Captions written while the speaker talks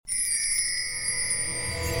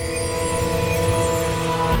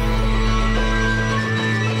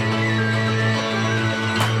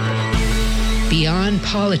beyond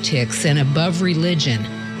politics and above religion,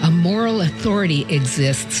 a moral authority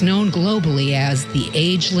exists known globally as the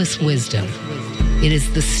ageless wisdom. It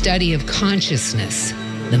is the study of consciousness,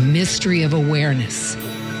 the mystery of awareness,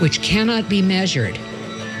 which cannot be measured,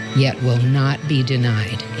 yet will not be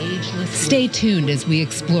denied. Stay tuned as we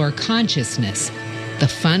explore consciousness, the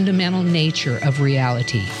fundamental nature of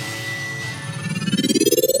reality.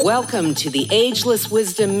 Welcome to the Ageless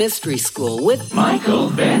Wisdom Mystery School with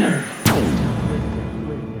Michael Benner.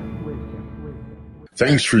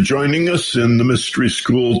 Thanks for joining us in the Mystery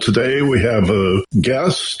School today. We have a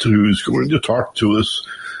guest who's going to talk to us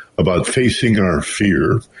about facing our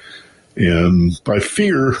fear. And by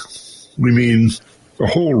fear, we mean a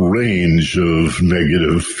whole range of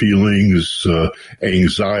negative feelings,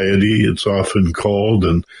 anxiety, it's often called,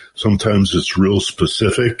 and sometimes it's real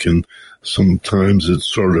specific, and sometimes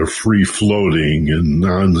it's sort of free-floating and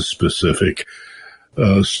non-specific.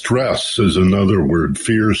 Stress is another word,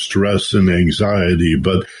 fear, stress, and anxiety,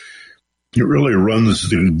 but it really runs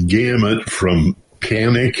the gamut from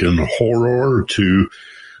panic and horror to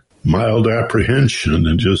mild apprehension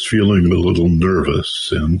and just feeling a little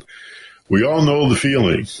nervous. And we all know the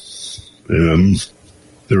feeling. And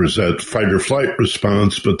there's that fight or flight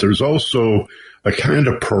response, but there's also a kind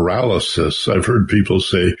of paralysis. I've heard people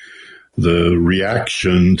say the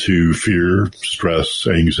reaction to fear, stress,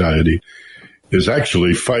 anxiety is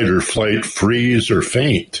actually fight or flight, freeze, or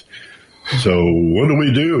faint. So what do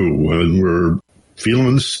we do when we're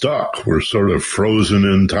feeling stuck? We're sort of frozen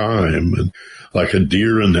in time and like a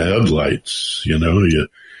deer in the headlights. You know,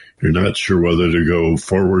 you're not sure whether to go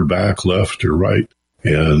forward, back, left, or right.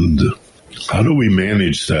 And how do we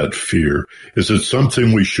manage that fear? Is it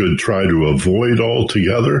something we should try to avoid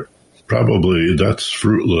altogether? Probably that's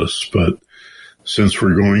fruitless, but since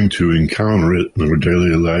we're going to encounter it in our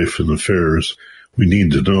daily life and affairs, we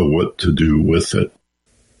need to know what to do with it.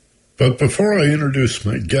 But before I introduce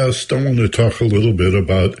my guest, I want to talk a little bit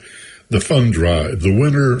about the fund drive, the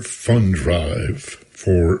winter fund drive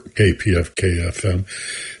for KPFK-FM.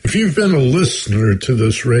 If you've been a listener to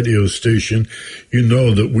this radio station, you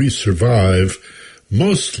know that we survive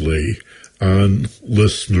mostly on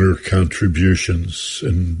listener contributions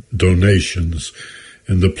and donations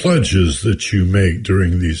and the pledges that you make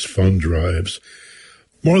during these fund drives.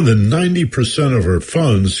 More than 90% of our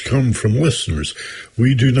funds come from listeners.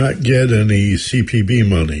 We do not get any CPB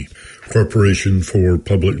money, Corporation for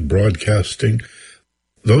Public Broadcasting.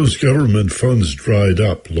 Those government funds dried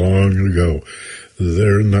up long ago.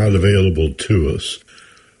 They're not available to us.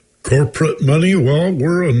 Corporate money, well,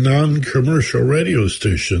 we're a non-commercial radio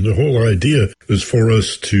station. The whole idea is for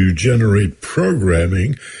us to generate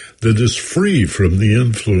programming that is free from the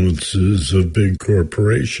influences of big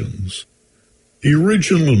corporations. The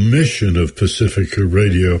original mission of Pacifica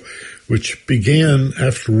Radio, which began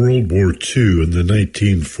after World War II in the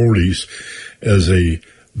 1940s as a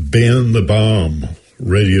ban the bomb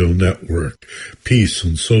radio network, peace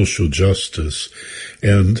and social justice,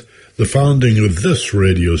 and the founding of this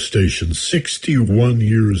radio station 61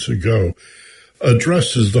 years ago,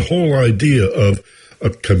 addresses the whole idea of a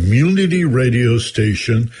community radio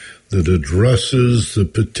station that addresses the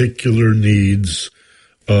particular needs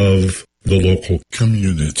of the local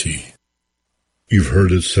community. You've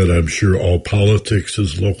heard it said, I'm sure, all politics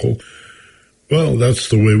is local. Well, that's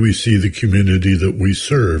the way we see the community that we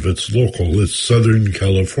serve. It's local. It's Southern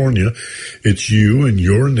California. It's you and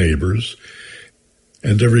your neighbors.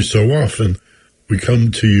 And every so often, we come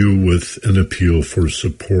to you with an appeal for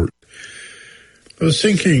support. I was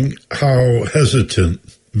thinking how hesitant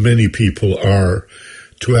many people are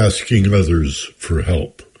to asking others for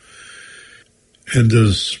help. And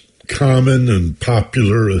as common and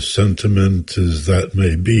popular a sentiment as that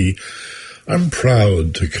may be, I'm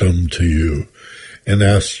proud to come to you and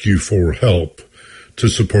ask you for help to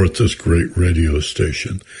support this great radio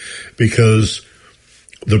station, because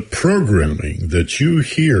the programming that you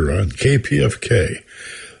hear on KPFK,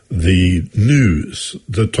 the news,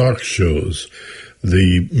 the talk shows,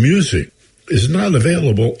 the music is not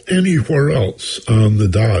available anywhere else on the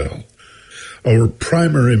dial. Our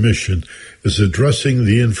primary mission is addressing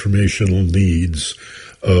the informational needs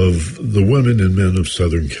of the women and men of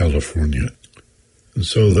Southern California. And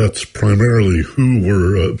so that's primarily who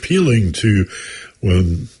we're appealing to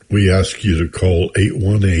when we ask you to call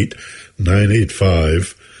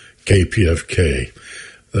 818-985-KPFK.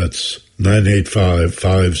 That's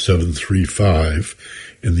 985-5735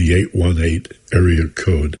 in the 818 area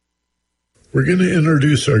code. We're going to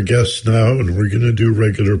introduce our guests now, and we're going to do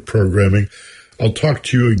regular programming. I'll talk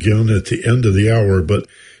to you again at the end of the hour, but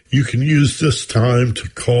you can use this time to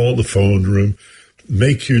call the phone room,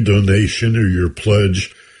 make your donation or your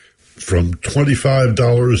pledge from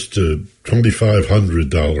 $25 to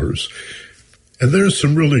 $2,500. And there's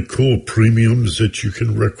some really cool premiums that you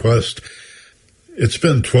can request. It's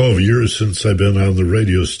been 12 years since I've been on the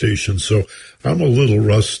radio station, so I'm a little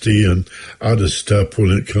rusty and out of step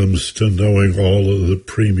when it comes to knowing all of the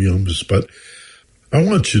premiums. But I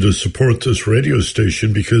want you to support this radio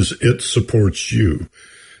station because it supports you,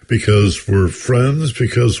 because we're friends,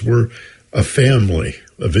 because we're a family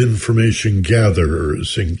of information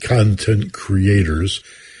gatherers and content creators.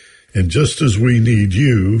 And just as we need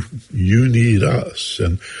you, you need us.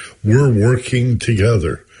 And we're working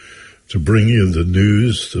together to bring you the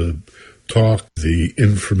news, the talk, the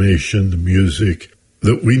information, the music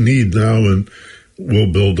that we need now and will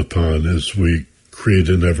build upon as we create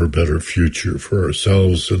an ever better future for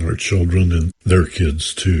ourselves and our children and their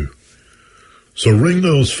kids too. So ring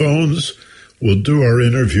those phones. We'll do our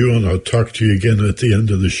interview, and I'll talk to you again at the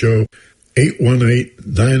end of the show.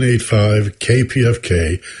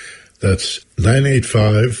 818-985-KPFK. That's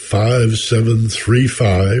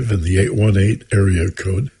 985-5735 in the 818 area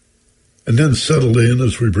code. And then settle in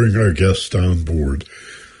as we bring our guests on board.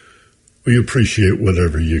 We appreciate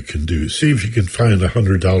whatever you can do. See if you can find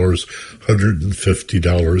 $100,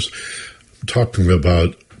 $150. I'm talking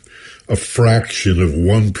about a fraction of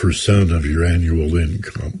 1% of your annual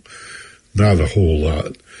income. Not a whole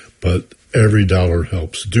lot, but every dollar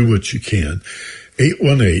helps. Do what you can.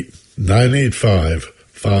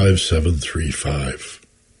 818-985-5735.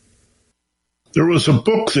 There was a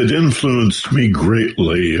book that influenced me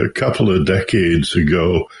greatly a couple of decades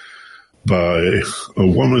ago by a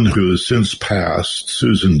woman who has since passed,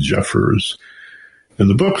 Susan Jeffers. And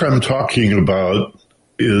the book I'm talking about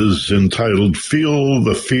is entitled Feel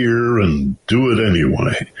the Fear and Do It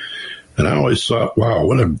Anyway. And I always thought, wow,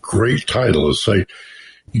 what a great title. It's like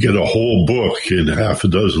you get a whole book in half a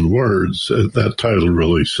dozen words. That title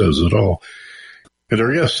really says it all. And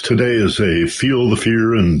our guest today is a Feel the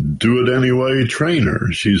Fear and Do It Anyway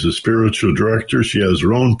trainer. She's a spiritual director. She has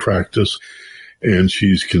her own practice, and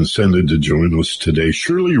she's consented to join us today.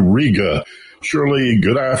 Shirley Riga. Shirley,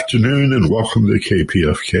 good afternoon, and welcome to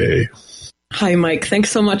KPFK. Hi, Mike. Thanks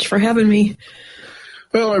so much for having me.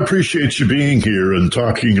 Well, I appreciate you being here and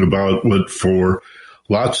talking about what for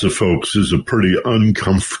lots of folks is a pretty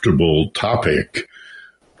uncomfortable topic.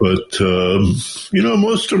 But,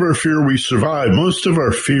 most of our fear we survive. Most of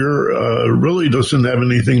our fear really doesn't have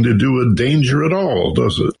anything to do with danger at all,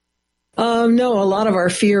 does it? No, a lot of our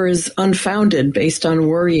fear is unfounded based on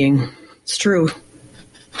worrying. It's true.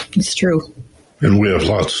 It's true. And we have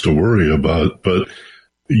lots to worry about. But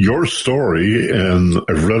your story, and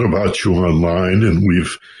I've read about you online, and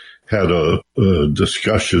we've had a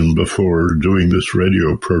discussion before doing this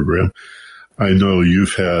radio program. I know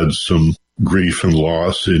you've had some grief and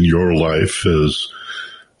loss in your life, as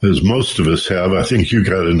most of us have. I think you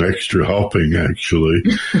got an extra helping, actually.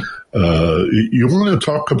 You want to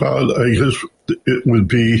talk about, I guess it would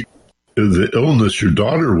be the illness your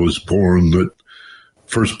daughter was born that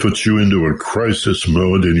first put you into a crisis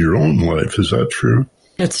mode in your own life. Is that true?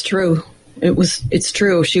 It's true. It's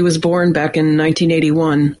true. She was born back in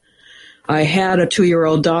 1981. I had a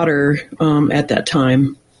 2-year-old daughter at that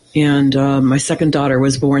time, and my second daughter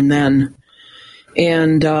was born then.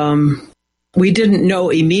 And we didn't know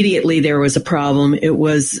immediately there was a problem. It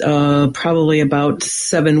was probably about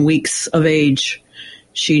 7 weeks of age.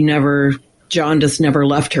 Jaundice never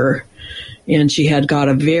left her, and she had got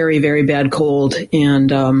a very, very bad cold.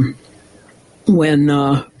 And when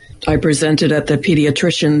I presented at the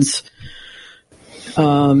pediatrician's,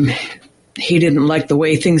 he didn't like the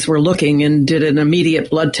way things were looking and did an immediate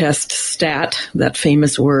blood test, stat, that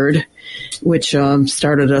famous word, which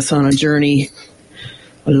started us on a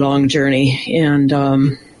long journey.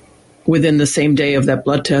 And within the same day of that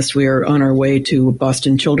blood test, we were on our way to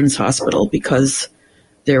Boston Children's Hospital because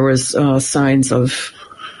there was signs of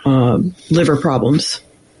liver problems.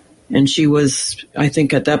 And she was, I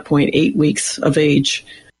think at that point, 8 weeks of age.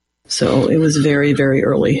 So it was very, very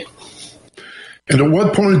early. And at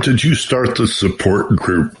what point did you start the support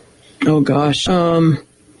group? Oh, gosh. Well,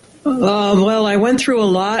 I went through a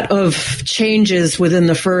lot of changes within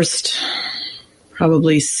the first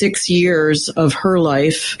probably 6 years of her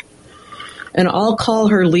life. And I'll call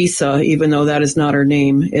her Lisa, even though that is not her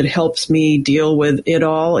name. It helps me deal with it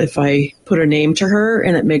all if I put a name to her,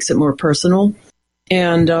 and it makes it more personal.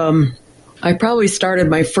 And I probably started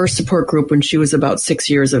my first support group when she was about 6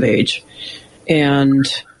 years of age. And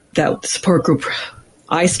that support group,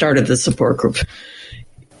 I started the support group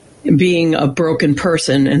being a broken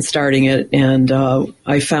person and starting it. And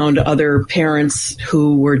I found other parents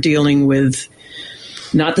who were dealing with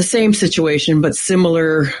not the same situation, but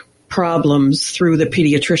similar problems through the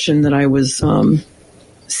pediatrician that I was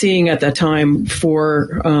seeing at that time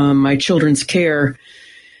for my children's care.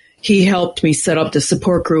 He helped me set up the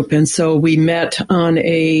support group, and so we met on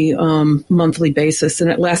a monthly basis,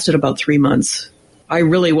 and it lasted about 3 months. I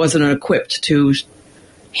really wasn't equipped to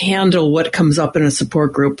handle what comes up in a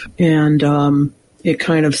support group, and it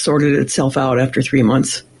kind of sorted itself out after 3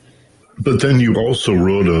 months. But then you also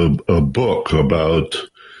wrote a book about,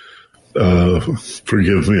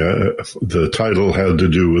 forgive me, the title had to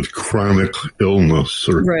do with chronic illness,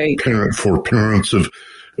 or right. for parents of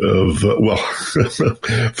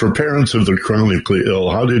for parents of the chronically ill.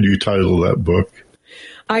 How did you title that book?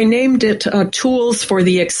 I named it Tools for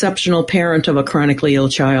the Exceptional Parent of a Chronically Ill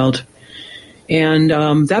Child. And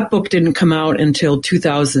that book didn't come out until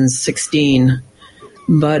 2016.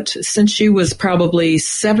 But since she was probably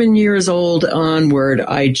 7 years old onward,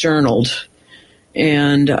 I journaled.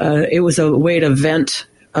 And it was a way to vent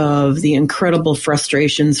of the incredible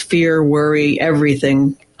frustrations, fear, worry,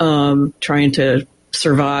 everything, trying to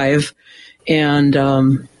survive. And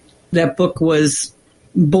that book was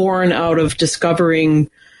born out of discovering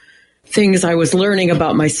things I was learning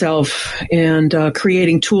about myself and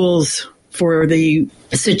creating tools for the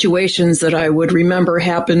situations that I would remember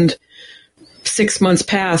happened 6 months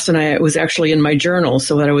past, and it was actually in my journal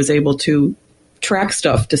so that I was able to track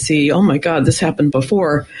stuff to see, oh my God, this happened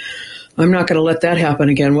before. I'm not going to let that happen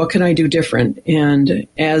again. What can I do different? And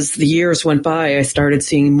as the years went by, I started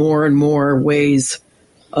seeing more and more ways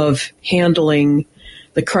of handling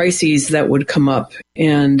the crises that would come up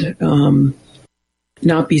and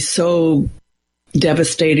not be so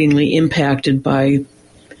devastatingly impacted by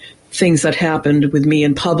things that happened with me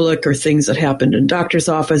in public or things that happened in doctor's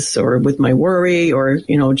office or with my worry or,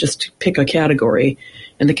 just pick a category.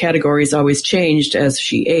 And the categories always changed as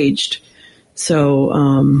she aged.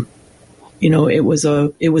 So, it was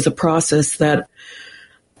a process that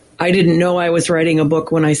I didn't know I was writing a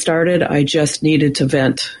book when I started. I just needed to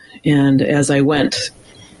vent. And as I went,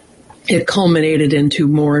 it culminated into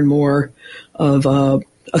more and more of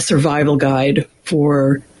a survival guide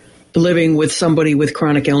for living with somebody with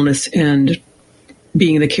chronic illness and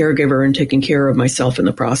being the caregiver and taking care of myself in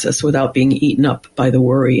the process without being eaten up by the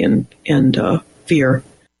worry and fear.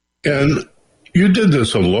 And you did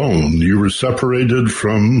this alone. You were separated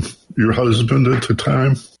from your husband at the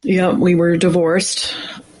time? Yeah, we were divorced.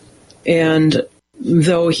 And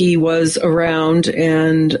though he was around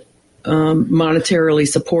and monetarily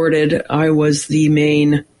supported, I was the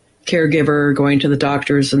main caregiver going to the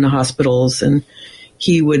doctors and the hospitals, and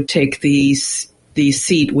he would take the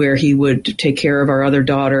seat where he would take care of our other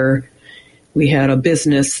daughter. We had a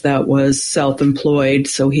business that was self-employed,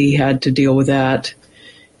 so he had to deal with that.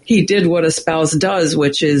 He did what a spouse does,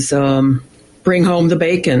 which is bring home the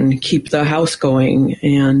bacon, keep the house going,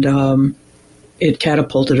 and it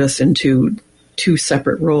catapulted us into two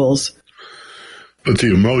separate roles. But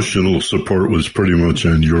the emotional support was pretty much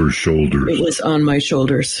on your shoulders. It was on my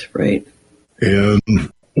shoulders, right. And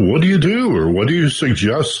what do you do, or what do you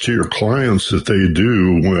suggest to your clients that they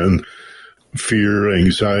do when fear,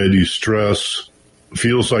 anxiety, stress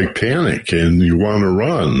feels like panic and you want to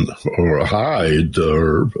run or hide,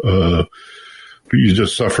 or you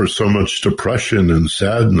just suffer so much depression and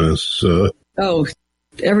sadness?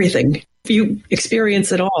 Everything. You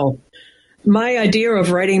experience it all. My idea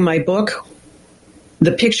of writing my book,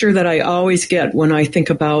 the picture that I always get when I think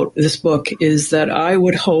about this book is that I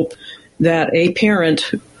would hope that a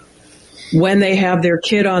parent, when they have their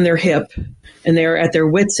kid on their hip and they're at their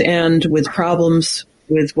wits' end with problems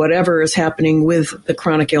with whatever is happening with the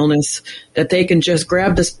chronic illness, that they can just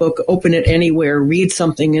grab this book, open it anywhere, read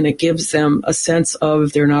something, and it gives them a sense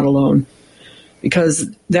of they're not alone. Because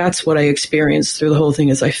that's what I experienced through the whole thing,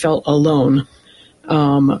 is I felt alone.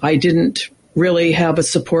 I didn't really have a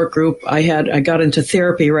support group. I got into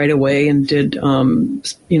therapy right away and did,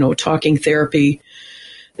 talking therapy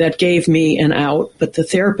that gave me an out. But the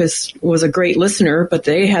therapist was a great listener, but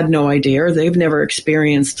they had no idea. They've never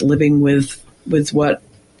experienced living with what,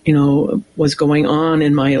 was going on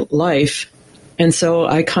in my life. And so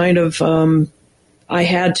I kind of, I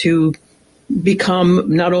had to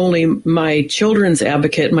become not only my children's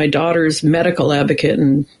advocate, my daughter's medical advocate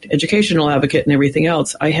and educational advocate and everything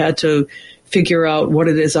else. I had to figure out what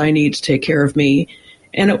it is I need to take care of me.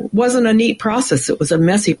 And it wasn't a neat process. It was a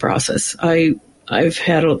messy process. I've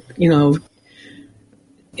had,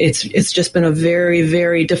 it's just been a very,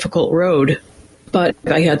 very difficult road, but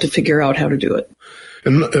I had to figure out how to do it.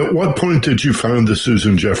 And at what point did you find the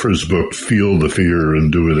Susan Jeffers book, Feel the Fear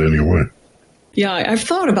and Do It Anyway? Yeah, I've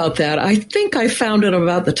thought about that. I think I found it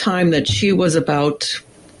about the time that she was about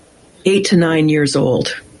 8 to 9 years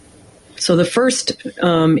old. So the first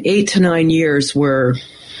 8 to 9 years were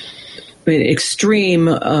extreme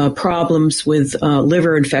problems with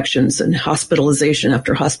liver infections and hospitalization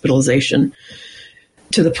after hospitalization,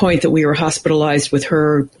 to the point that we were hospitalized with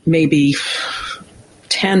her maybe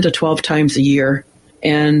 10 to 12 times a year.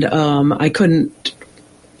 And I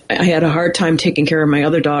had a hard time taking care of my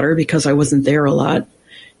other daughter because I wasn't there a lot.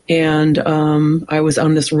 And I was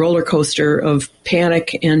on this roller coaster of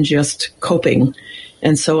panic and just coping.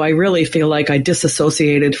 And so I really feel like I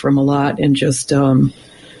disassociated from a lot and just,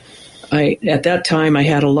 at that time I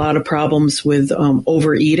had a lot of problems with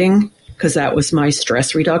overeating because that was my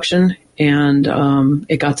stress reduction. And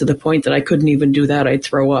it got to the point that I couldn't even do that. I'd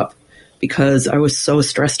throw up because I was so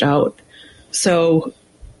stressed out. So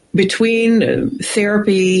between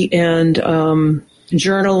therapy and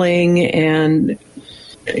journaling and,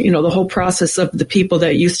 the whole process of the people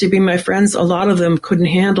that used to be my friends, a lot of them couldn't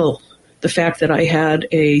handle the fact that I had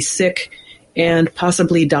a sick and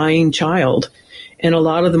possibly dying child. And a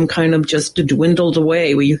lot of them kind of just dwindled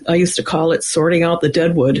away. I used to call it sorting out the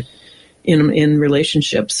deadwood in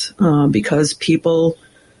relationships because people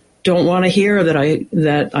don't want to hear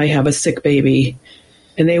that I have a sick baby.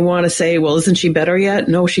 And they want to say, well, isn't she better yet?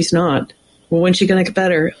 No, she's not. Well, when's she going to get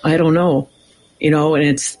better? I don't know. And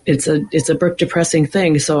it's a depressing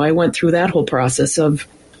thing. So I went through that whole process of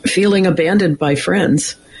feeling abandoned by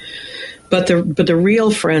friends. But the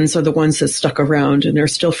real friends are the ones that stuck around, and they're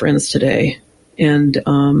still friends today. And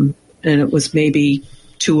it was maybe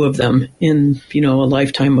 2 of them in, a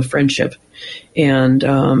lifetime of friendship. And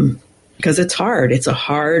because it's hard. It's a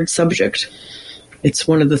hard subject. It's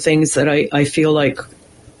one of the things that I feel like,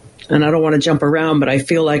 and I don't want to jump around, but I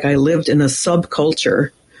feel like I lived in a subculture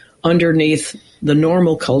underneath the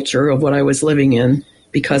normal culture of what I was living in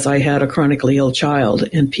because I had a chronically ill child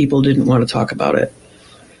and people didn't want to talk about it.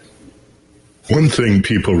 One thing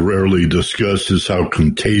people rarely discuss is how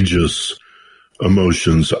contagious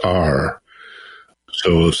emotions are.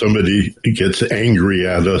 So if somebody gets angry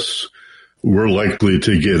at us, we're likely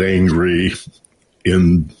to get angry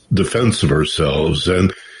in defense of ourselves.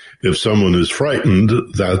 And if someone is frightened,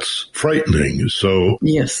 that's frightening. So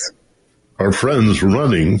yes, our friends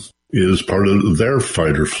running is part of their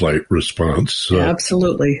fight or flight response. So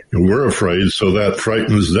absolutely. We're afraid, so that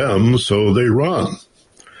frightens them, so they run.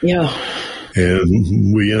 Yeah.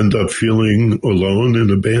 And we end up feeling alone and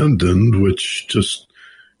abandoned, which just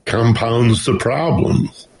compounds the problem.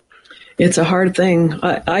 It's a hard thing.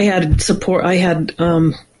 I had support. I had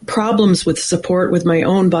problems with support with my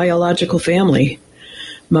own biological family.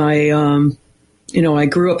 I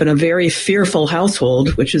grew up in a very fearful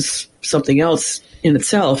household, which is something else in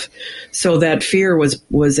itself. So that fear was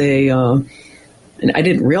and I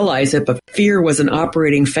didn't realize it, but fear was an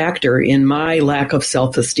operating factor in my lack of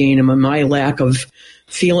self-esteem and my lack of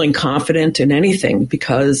feeling confident in anything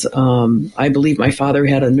because I believe my father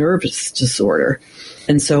had a nervous disorder.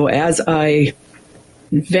 And so as I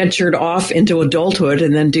ventured off into adulthood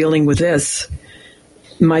and then dealing with this,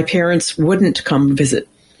 my parents wouldn't come visit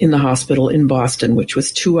in the hospital in Boston, which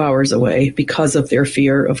was 2 hours away because of their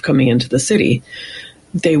fear of coming into the city.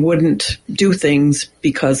 They wouldn't do things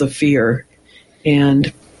because of fear.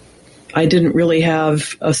 And I didn't really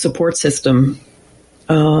have a support system.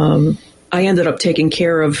 I ended up taking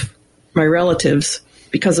care of my relatives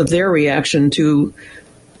because of their reaction to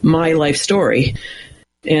my life story.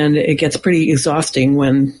 And it gets pretty exhausting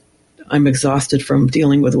when I'm exhausted from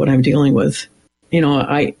dealing with what I'm dealing with.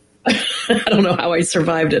 I don't know how I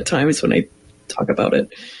survived at times when I talk about it.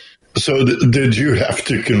 So did you have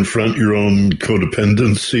to confront your own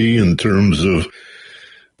codependency in terms of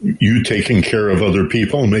you taking care of other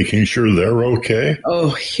people, making sure they're okay? Oh,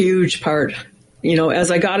 huge part. As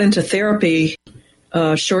I got into therapy,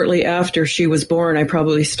 shortly after she was born, I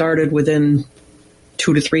probably started within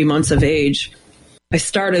 2 to 3 months of age. I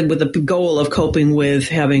started with the goal of coping with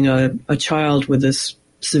having a child with this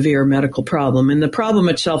severe medical problem. And the problem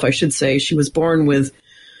itself, I should say, she was born with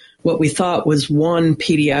what we thought was one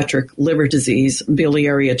pediatric liver disease,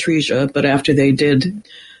 biliary atresia. But after they did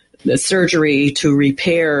the surgery to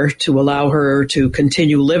repair, to allow her to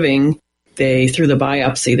continue living, through the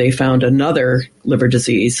biopsy, they found another liver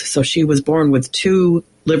disease. So she was born with 2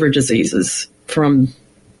 liver diseases in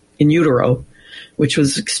utero, which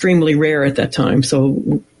was extremely rare at that time.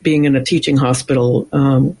 So being in a teaching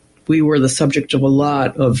hospital, we were the subject of a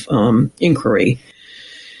lot of inquiry.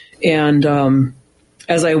 And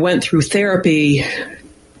as I went through therapy,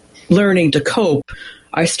 learning to cope,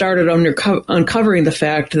 I started uncovering the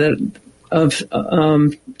fact that of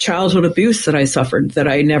childhood abuse that I suffered that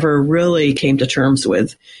I never really came to terms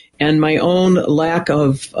with, and my own lack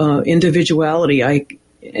of individuality.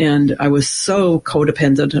 I was so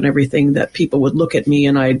codependent on everything that people would look at me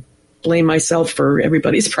and I'd blame myself for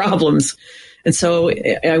everybody's problems. And so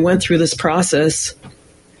I went through this process,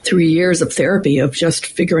 3 years of therapy, of just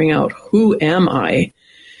figuring out who am I.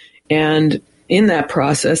 And in that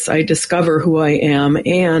process, I discover who I am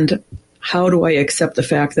and how do I accept the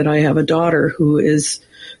fact that I have a daughter who is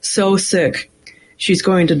so sick. She's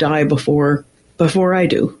going to die before I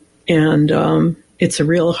do. And it's a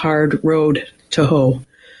real hard road to hoe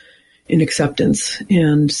in acceptance.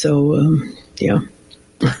 And so, yeah.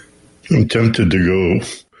 I'm tempted to go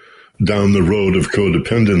down the road of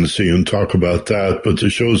codependency and talk about that, but the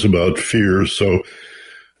show's about fear, so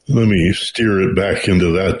let me steer it back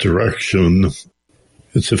into that direction.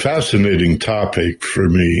 It's a fascinating topic for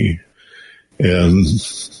me, and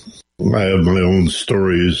I have my own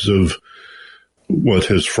stories of what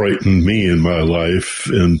has frightened me in my life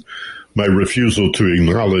and my refusal to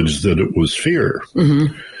acknowledge that it was fear.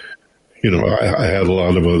 Mm-hmm. You know, I had a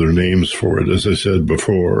lot of other names for it, as I said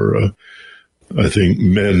before. I think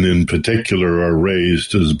men in particular are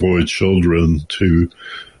raised as boy children to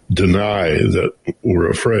deny that we're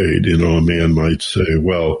afraid. You know, a man might say,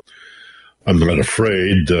 well, I'm not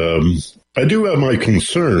afraid. I do have my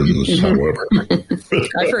concerns, mm-hmm. however.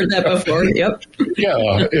 I've heard that before, yep.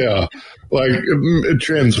 Yeah. Like,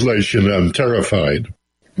 translation, I'm terrified.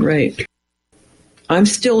 Right. I'm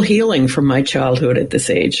still healing from my childhood at this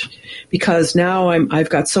age because now I've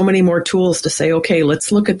got so many more tools to say, okay,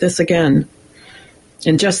 let's look at this again.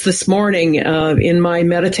 And just this morning, in my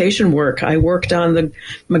meditation work, I worked on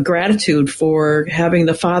my gratitude for having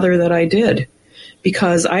the father that I did,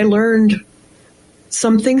 because I learned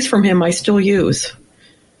some things from him I still use.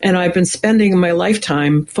 And I've been spending my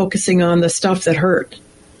lifetime focusing on the stuff that hurt.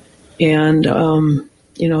 And,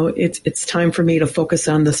 it's time for me to focus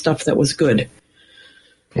on the stuff that was good.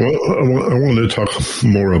 Well, I want to talk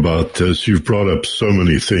more about this. You've brought up so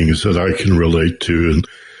many things that I can relate to, and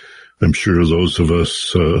I'm sure those of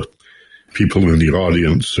us, people in the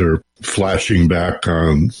audience, are flashing back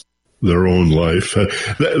on their own life.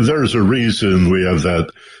 There's a reason we have that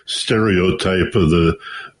stereotype of the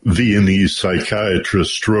Viennese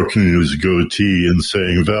psychiatrist stroking his goatee and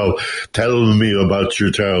saying, "Well, tell me about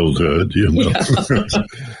your childhood." You know, yeah.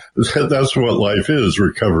 That's what life is,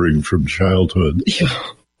 recovering from childhood. Yeah.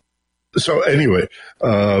 So anyway,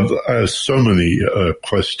 I have so many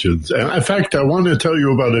questions. And in fact, I want to tell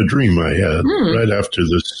you about a dream I had right after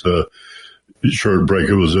this short break.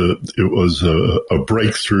 It was a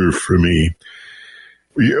breakthrough for me.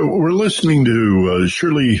 We're listening to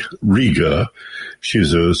Shirley Riga.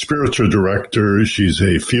 She's a spiritual director. She's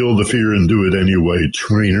a Feel the Fear and Do It Anyway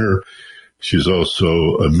trainer. She's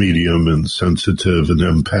also a medium and sensitive, an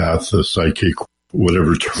empath, a psychic,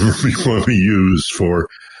 whatever term you want to use for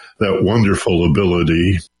that wonderful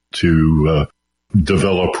ability to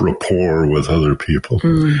develop rapport with other people.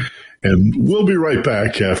 And we'll be right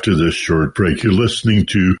back after this short break. You're listening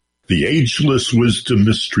to the Ageless Wisdom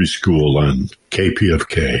Mystery School on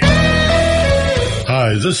KPFK.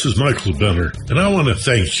 Hi, this is Michael Benner, and I want to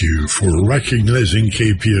thank you for recognizing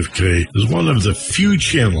KPFK as one of the few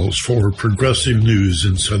channels for progressive news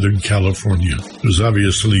in Southern California. There's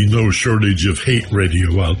obviously no shortage of hate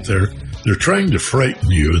radio out there. They're trying to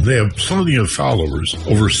frighten you, and they have plenty of followers.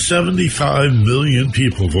 Over 75 million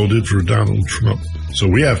people voted for Donald Trump. So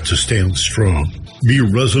we have to stand strong, be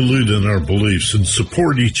resolute in our beliefs, and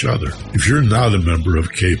support each other. If you're not a member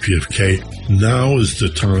of KPFK, now is the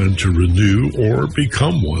time to renew or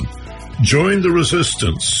become one. Join the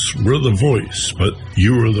resistance. We're the voice, but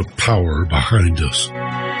you are the power behind us.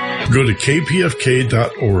 Go to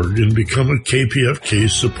kpfk.org and become a KPFK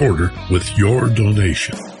supporter with your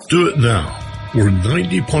donation. Do it now. We're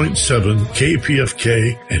 90.7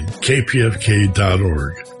 KPFK and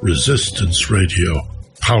kpfk.org. Resistance Radio,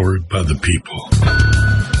 powered by the people.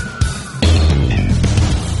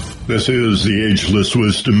 This is the Ageless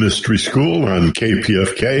Wisdom Mystery School on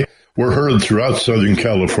KPFK. We're heard throughout Southern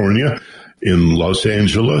California, in Los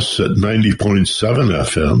Angeles at 90.7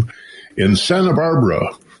 FM. In Santa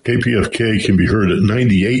Barbara, KPFK can be heard at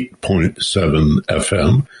 98.7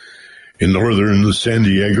 FM. In northern San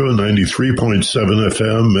Diego, 93.7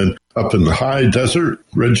 FM, and up in the high desert,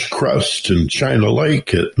 Ridgecrest and China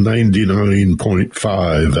Lake at 99.5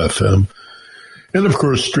 FM. And of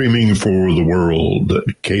course, streaming for the world at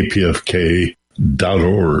kpfk.org.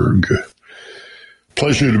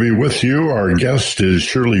 Pleasure to be with you. Our guest is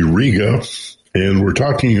Shirley Riga, and we're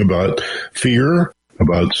talking about fear,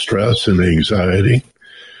 about stress and anxiety.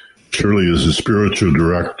 Shirley is a spiritual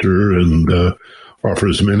director and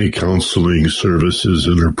offers many counseling services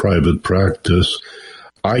in her private practice.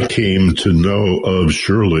 I came to know of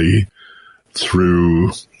Shirley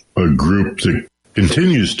through a group that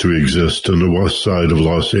continues to exist on the west side of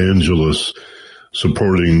Los Angeles,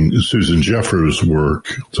 supporting Susan Jeffers' work,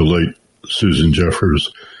 the late Susan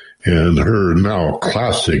Jeffers, and her now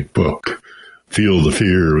classic book, Feel the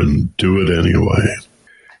Fear and Do It Anyway.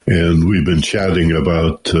 And we've been chatting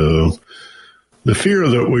about the fear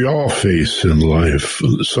that we all face in life,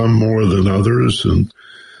 some more than others, and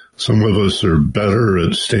some of us are better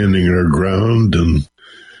at standing our ground and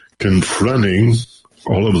confronting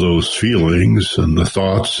all of those feelings and the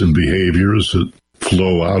thoughts and behaviors that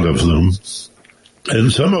flow out of them.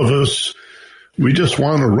 And some of us, we just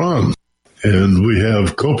want to run, and we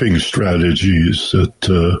have coping strategies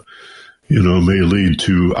that, may lead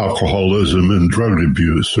to alcoholism and drug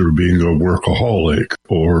abuse, or being a workaholic,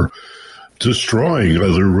 or destroying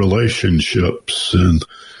other relationships, and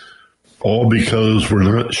all because we're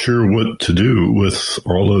not sure what to do with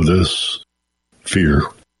all of this fear.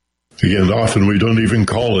 Again, often we don't even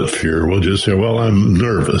call it fear. We'll just say, well, I'm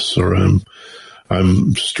nervous, or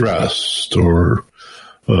I'm stressed, or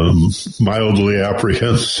mildly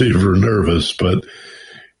apprehensive or nervous, but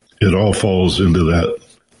it all falls into that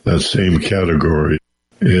same category.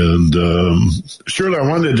 And Shirley, I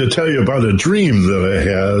wanted to tell you about a dream that I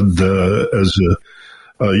had as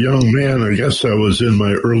a young man. I guess I was in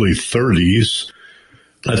my early 30s.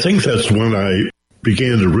 I think that's when I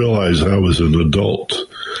began to realize I was an adult.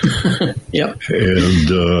 Yep. And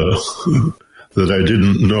that I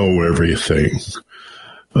didn't know everything.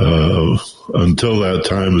 Until that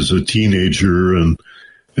time, as a teenager and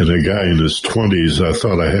a guy in his 20s, I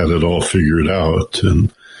thought I had it all figured out.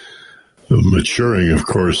 And maturing, of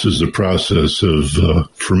course, is the process of,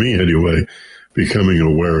 for me anyway, becoming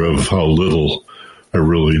aware of how little I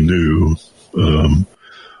really knew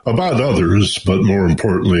about others, but more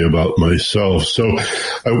importantly about myself. So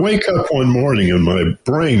I wake up one morning and my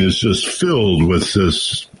brain is just filled with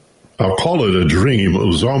this, I'll call it a dream. It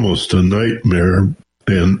was almost a nightmare.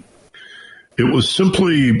 And it was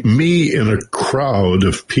simply me in a crowd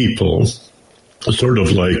of people, sort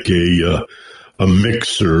of like a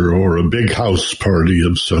mixer or a big house party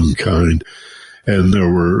of some kind. And there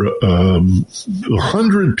were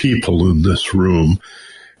 100 people in this room,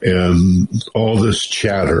 and all this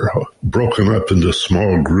chatter broken up into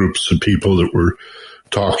small groups of people that were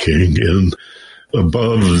talking. And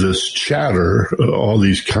above this chatter, all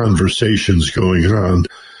these conversations going on,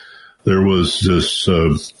 there was this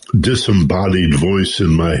disembodied voice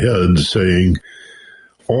in my head saying,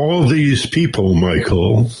 all these people,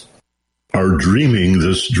 Michael, are dreaming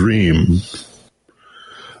this dream.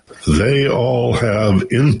 They all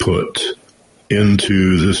have input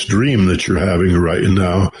into this dream that you're having right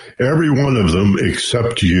now. Every one of them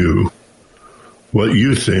except you. What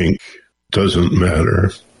you think doesn't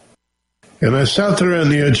matter. And I sat there on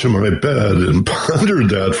the edge of my bed and pondered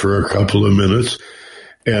that for a couple of minutes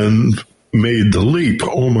and made the leap.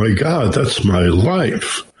 Oh my God, that's my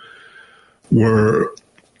life. Where,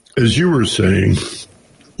 as you were saying,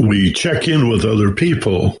 we check in with other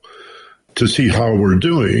people to see how we're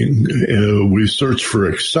doing. We search for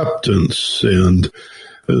acceptance and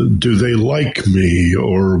do they like me,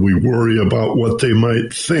 or we worry about what they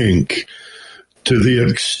might think, to the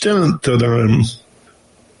extent that I'm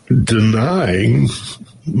denying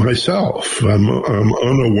myself. I'm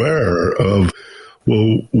unaware of,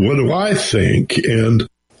 well, what do I think? And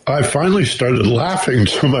I finally started laughing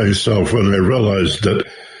to myself when I realized that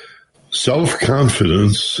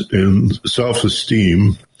self-confidence and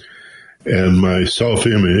self-esteem and my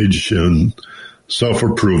self-image and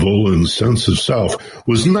self-approval and sense of self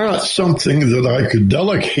was not something that I could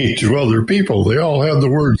delegate to other people. They all had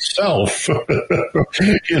the word self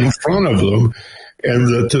in front of them, and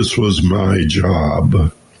that this was my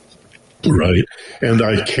job, right? And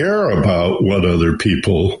I care about what other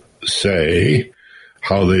people say,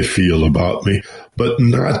 how they feel about me, but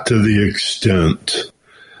not to the extent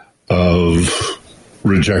of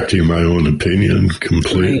rejecting my own opinion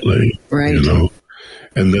completely, right. You know,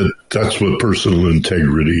 and that's what personal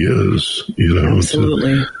integrity is, you know,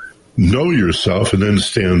 absolutely. To know yourself and then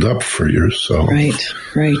stand up for yourself.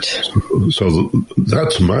 Right. So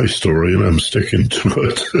that's my story, and I'm sticking to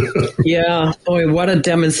it. Yeah. Boy, what a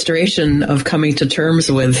demonstration of coming to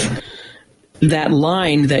terms with that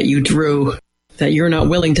line that you drew, that you're not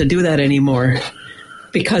willing to do that anymore.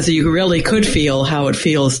 Because you really could feel how it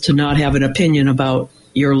feels to not have an opinion about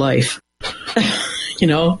your life, you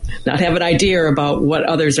know, not have an idea about what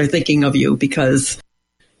others are thinking of you, because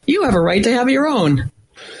you have a right to have your own.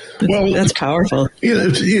 Well, that's powerful.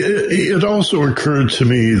 It also occurred to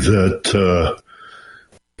me that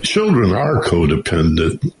children are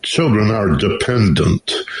codependent. Children are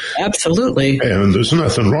dependent. Absolutely. And there's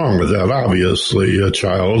nothing wrong with that. Obviously, a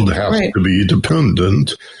child has to be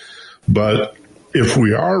dependent. But if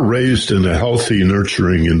we are raised in a healthy,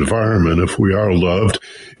 nurturing environment, if we are loved,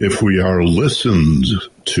 if we are listened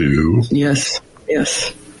to. Yes.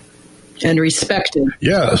 And respected.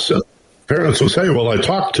 Yes. Parents will say, well, I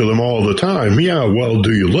talk to them all the time. Yeah, well,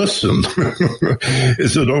 do you listen?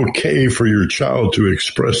 Is it okay for your child to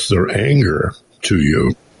express their anger to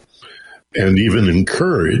you? And even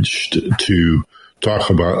encouraged to talk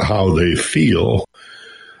about how they feel?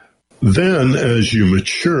 Then, as you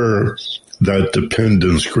mature, that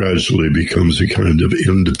dependence gradually becomes a kind of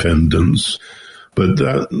independence. But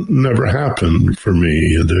that never happened for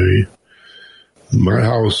me. My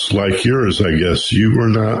house, like yours, I guess, you were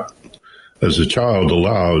not, as a child,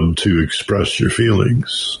 allowed to express your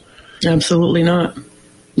feelings. Absolutely not.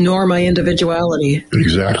 Nor my individuality.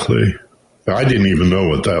 Exactly. I didn't even know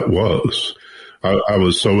what that was. I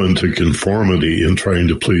was so into conformity and trying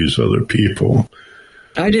to please other people.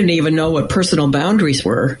 I didn't even know what personal boundaries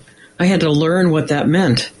were. I had to learn what that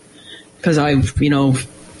meant because I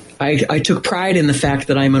took pride in the fact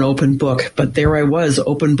that I'm an open book, but there I was,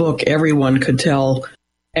 open book. Everyone could tell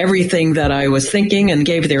everything that I was thinking and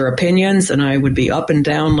gave their opinions, and I would be up and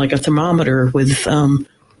down like a thermometer with,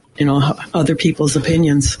 other people's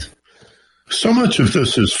opinions. So much of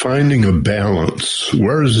this is finding a balance.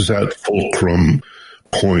 Where is that fulcrum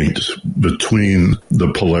point between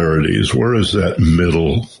the polarities? Where is that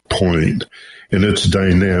middle point? And it's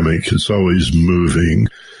dynamic. It's always moving.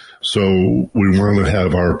 So we want to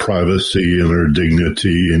have our privacy and our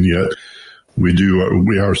dignity, and yet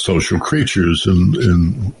we are social creatures,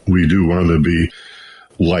 and we do want to be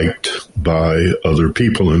liked by other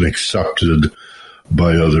people and accepted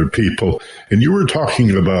by other people. And you were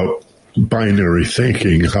talking about binary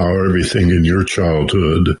thinking, how everything in your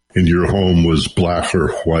childhood, in your home, was black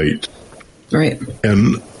or white. Right.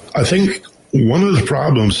 And I think one of the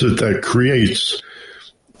problems that creates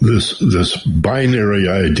this binary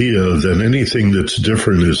idea that anything that's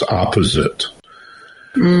different is opposite.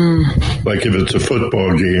 Like if it's a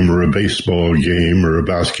football game or a baseball game or a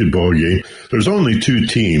basketball game, there's only two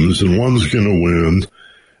teams and one's going to win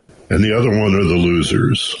and the other one are the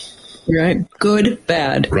losers. Right. Good,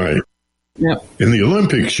 bad. Right. Yep. In the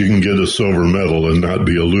Olympics, you can get a silver medal and not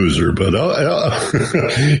be a loser, but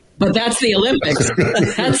but that's the Olympics.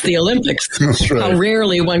 That's the Olympics. That's right. How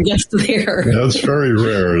rarely one gets there. That's very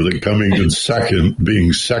rare that coming in second,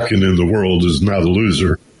 being second in the world, is not a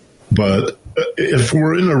loser. But if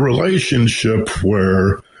we're in a relationship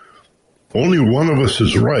where only one of us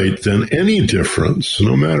is right, then any difference,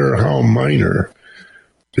 no matter how minor,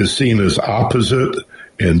 is seen as opposite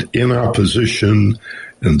and in opposition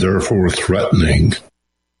and therefore threatening.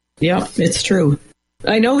 Yeah, it's true.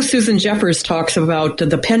 I know Susan Jeffers talks about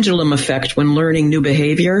the pendulum effect when learning new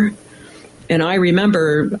behavior. And I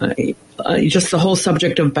remember just the whole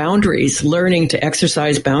subject of boundaries, learning to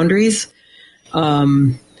exercise boundaries.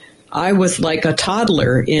 I was like a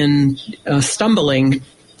toddler in stumbling,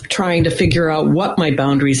 trying to figure out what my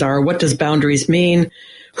boundaries are. What does boundaries mean?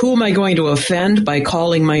 Who am I going to offend by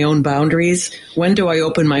calling my own boundaries? When do I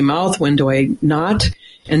open my mouth? When do I not?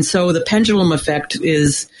 And so the pendulum effect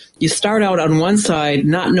is you start out on one side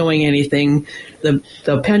not knowing anything.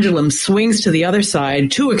 The pendulum swings to the other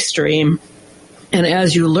side, too extreme. And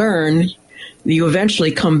as you learn, you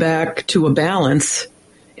eventually come back to a balance.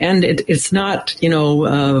 And it's not,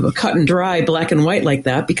 cut and dry, black and white like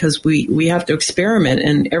that, because we have to experiment.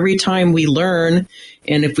 And every time we learn,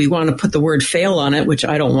 and if we want to put the word fail on it, which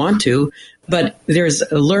I don't want to, but there's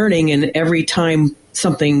a learning in every time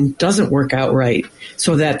something doesn't work out right,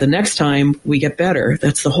 so that the next time we get better.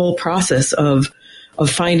 That's the whole process of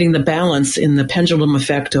finding the balance in the pendulum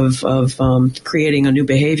effect of creating a new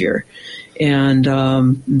behavior. And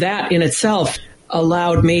that in itself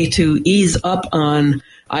allowed me to ease up on,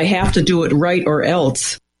 I have to do it right or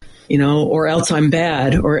else, or else I'm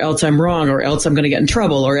bad, or else I'm wrong, or else I'm going to get in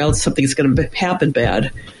trouble, or else something's going to happen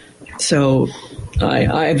bad. So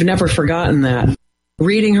I've never forgotten that.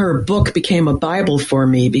 Reading her book became a Bible for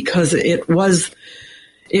me because it was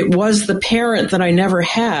the parent that I never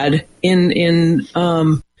had in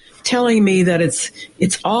telling me that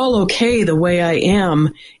it's all okay the way I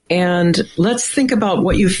am, and let's think about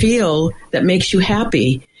what you feel that makes you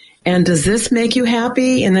happy. And does this make you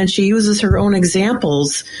happy? And then she uses her own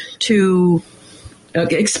examples to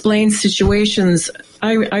explain situations.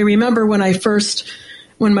 I remember when I first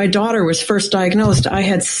when my daughter was first diagnosed, I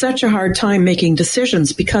had such a hard time making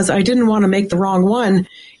decisions because I didn't want to make the wrong one,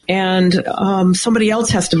 and somebody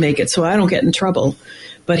else has to make it so I don't get in trouble.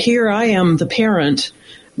 But here I am, the parent,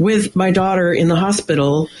 with my daughter in the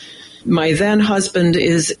hospital. My then husband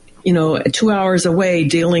is, 2 hours away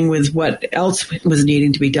dealing with what else was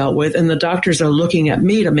needing to be dealt with, and the doctors are looking at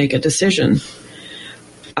me to make a decision.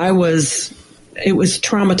 It was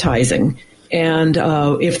traumatizing. And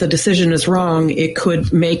if the decision is wrong, it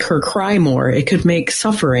could make her cry more. It could make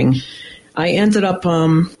suffering. I ended up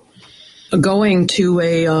going to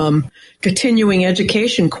a continuing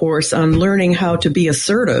education course on learning how to be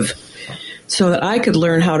assertive so that I could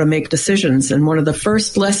learn how to make decisions. And one of the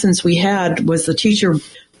first lessons we had was the teacher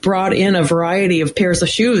brought in a variety of pairs of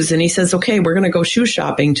shoes, and he says, okay, we're going to go shoe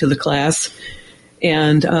shopping to the class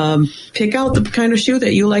and pick out the kind of shoe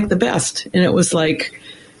that you like the best. And it was like,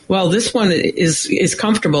 well, this one is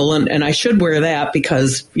comfortable, and I should wear that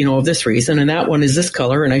because, of this reason, and that one is this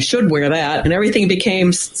color, and I should wear that. And everything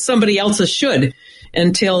became somebody else's should,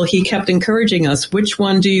 until he kept encouraging us, which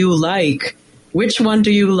one do you like? Which one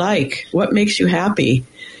do you like? What makes you happy?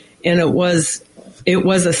 And it was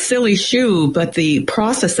a silly shoe, but the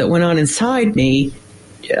process that went on inside me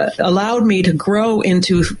allowed me to grow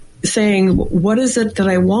into saying, what is it that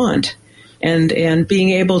I want? And being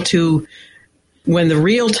able to, when the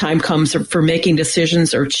real time comes for making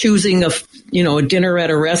decisions or choosing a dinner at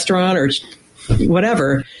a restaurant or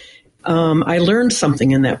whatever, I learned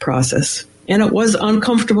something in that process. And it was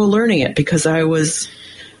uncomfortable learning it because I was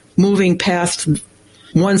moving past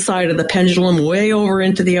one side of the pendulum way over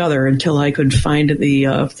into the other until I could find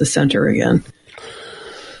the center again.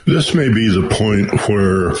 This may be the point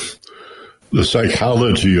where the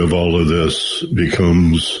psychology of all of this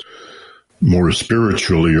becomes more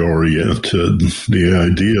spiritually oriented. The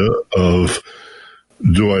idea of,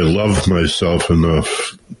 do I love myself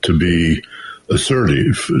enough to be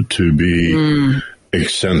assertive, to be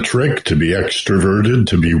eccentric, to be extroverted,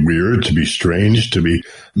 to be weird, to be strange, to be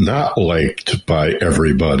not liked by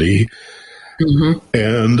everybody? Mm-hmm.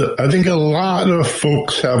 And I think a lot of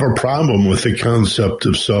folks have a problem with the concept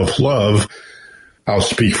of self-love. I'll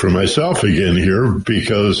speak for myself again here,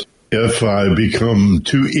 because if I become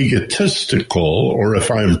too egotistical, or if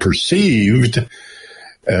I'm perceived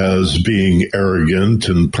as being arrogant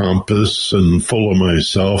and pompous and full of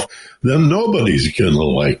myself, then nobody's going to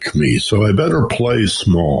like me. So I better play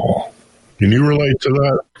small. Can you relate to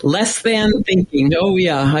that? Less than thinking. Oh,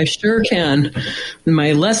 yeah, I sure can.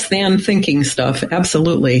 My less than thinking stuff.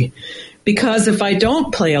 Absolutely. Because if I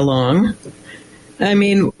don't play along,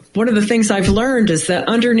 one of the things I've learned is that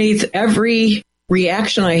underneath every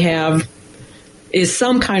reaction I have is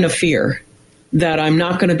some kind of fear that I'm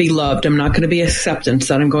not going to be loved, I'm not going to be accepted,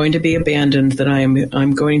 that I'm going to be abandoned, that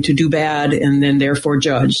I'm going to do bad and then therefore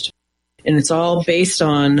judged. And it's all based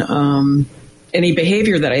on any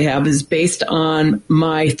behavior that I have is based on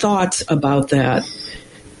my thoughts about that.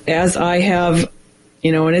 As I have,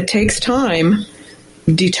 and it takes time,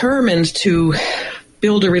 determined to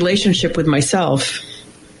build a relationship with myself.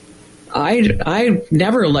 I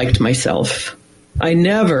never liked myself. I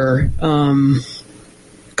never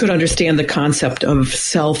could understand the concept of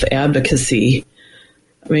self-advocacy.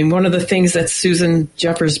 One of the things that Susan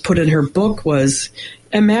Jeffers put in her book was,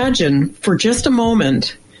 imagine for just a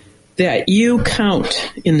moment that you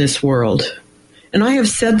count in this world. And I have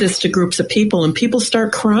said this to groups of people, and people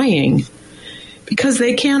start crying because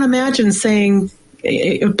they can't imagine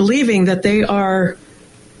believing that they are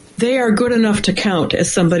good enough to count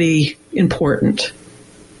as somebody important.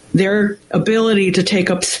 Their ability to take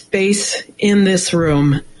up space in this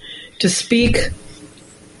room, to speak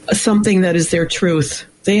something that is their truth,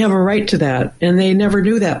 they have a right to that, and they never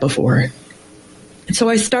knew that before. And so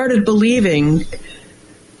I started believing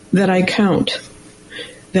that I count,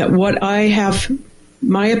 that what I have,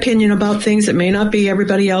 my opinion about things that may not be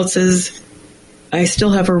everybody else's, I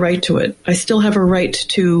still have a right to it. I still have a right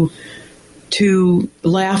to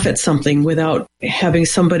laugh at something without having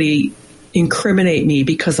somebody incriminate me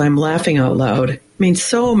because I'm laughing out loud.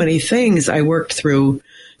 So many things I worked through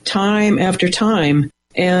time after time,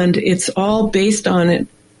 and it's all based on it,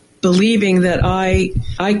 believing that I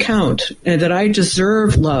count and that I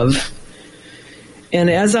deserve love. And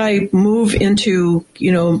as I move into,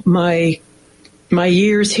 my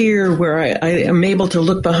years here where I am able to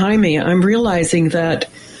look behind me, I'm realizing that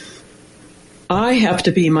I have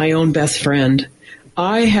to be my own best friend.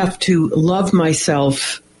 I have to love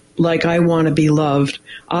myself like I want to be loved.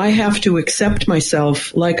 I have to accept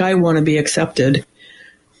myself like I want to be accepted.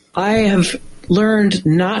 I have learned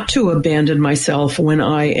not to abandon myself when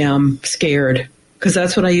I am scared. because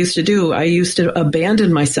that's what I used to do. I used to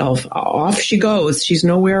abandon myself. Off she goes. She's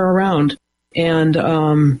nowhere around. And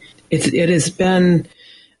it has been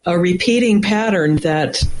a repeating pattern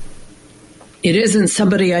that it isn't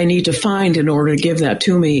somebody I need to find in order to give that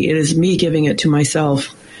to me. It is me giving it to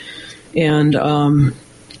myself. And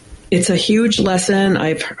it's a huge lesson.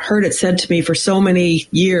 I've heard it said to me for so many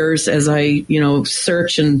years as I,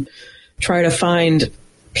 search and try to find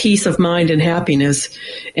peace of mind and happiness.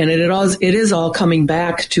 And it is all coming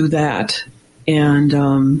back to that.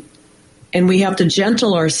 And we have to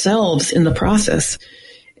gentle ourselves in the process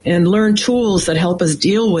and learn tools that help us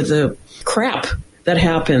deal with the crap that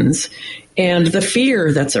happens and the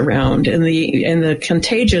fear that's around and the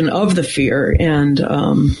contagion of the fear. And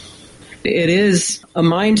it is a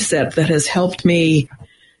mindset that has helped me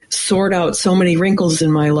sort out so many wrinkles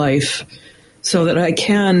in my life so that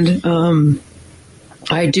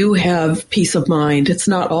I do have peace of mind. It's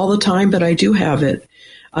not all the time, but I do have it.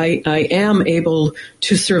 I am able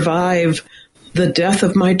to survive the death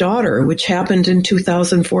of my daughter, which happened in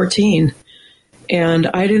 2014. And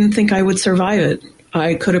I didn't think I would survive it.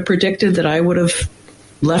 I could have predicted that I would have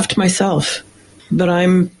left myself. But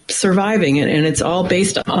I'm surviving it, and it's all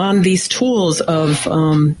based on these tools of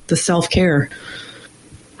the self-care.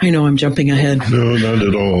 I know I'm jumping ahead. No, not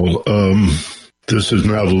at all. This is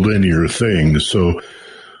not a linear thing, so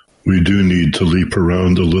we do need to leap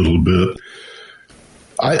around a little bit.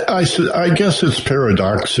 I guess it's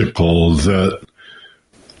paradoxical that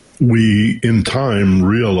we, in time,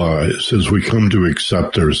 realize as we come to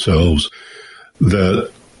accept ourselves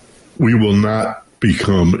that we will not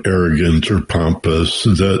become arrogant or pompous,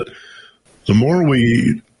 that the more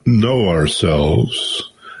we know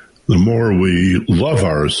ourselves, the more we love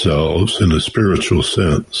ourselves in a spiritual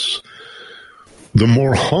sense, the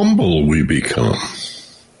more humble we become.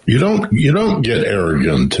 You don't get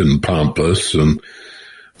arrogant and pompous and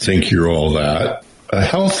think you're all that. A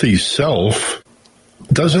healthy self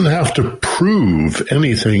doesn't have to prove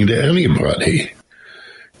anything to anybody.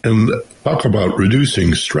 And talk about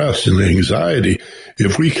reducing stress and anxiety.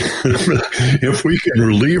 If we can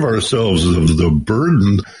relieve ourselves of the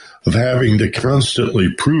burden of having to constantly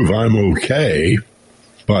prove I'm okay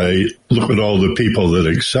by look at all the people that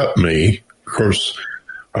accept me. Of course,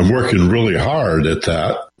 I'm working really hard at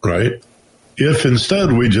that, right? If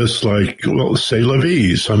instead we just say la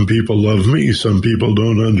vie, some people love me, some people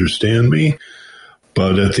don't understand me,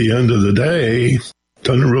 but at the end of the day, it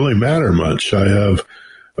doesn't really matter much. I have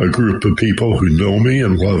a group of people who know me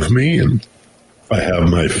and love me, and I have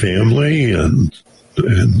my family and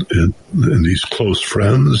these close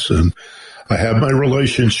friends, and I have my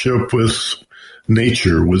relationship with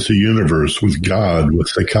nature, with the universe, with God,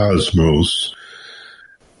 with the cosmos,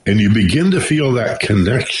 and you begin to feel that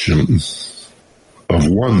connection of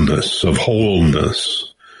oneness, of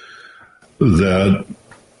wholeness, that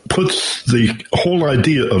puts the whole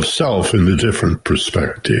idea of self in a different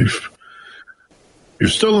perspective. You're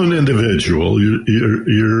still an individual.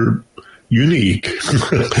 You're unique.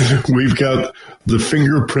 We've got the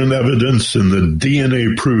fingerprint evidence and the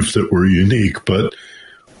DNA proof that we're unique, but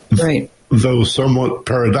right. Though somewhat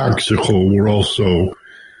paradoxical, we're also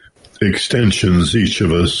extensions, each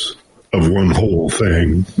of us, of one whole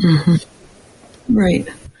thing. Mm-hmm. Right.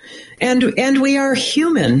 And we are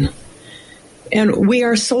human. And we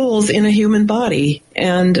are souls in a human body.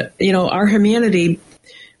 And, our humanity,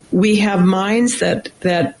 we have minds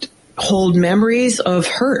that hold memories of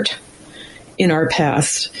hurt in our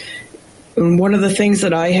past. And one of the things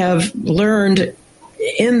that I have learned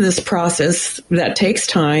in this process that takes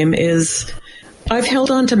time is I've held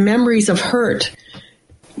on to memories of hurt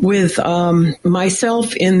with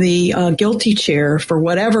myself in the guilty chair for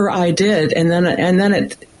whatever I did, and then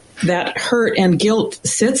that hurt and guilt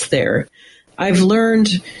sits there. I've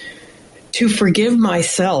learned to forgive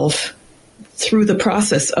myself through the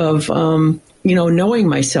process of knowing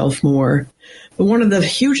myself more. But one of the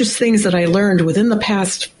hugest things that I learned within the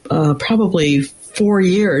past probably 4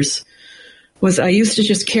 years was I used to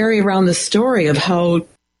just carry around the story of how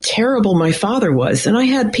terrible my father was. And I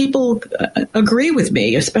had people agree with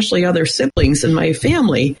me, especially other siblings in my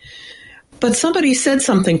family. But somebody said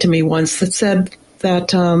something to me once that said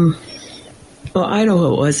that, I know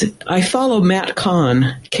who it was. I follow Matt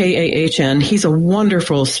Kahn, Kahn. He's a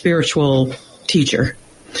wonderful spiritual teacher.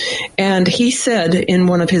 And he said in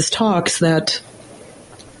one of his talks that,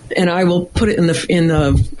 and I will put it in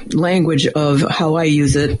the language of how I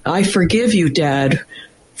use it, I forgive you, Dad,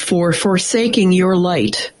 for forsaking your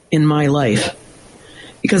light in my life.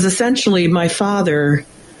 Because essentially my father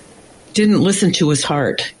didn't listen to his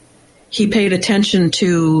heart. he paid attention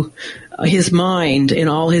to his mind and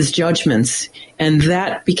all his judgments, and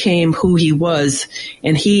that became who he was.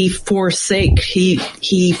 And he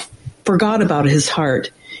forgot about his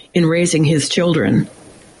heart in raising his children.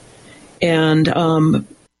 And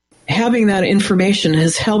having that information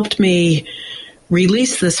has helped me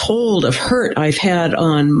release this hold of hurt I've had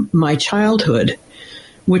on my childhood,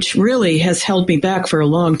 which really has held me back for a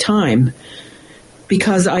long time,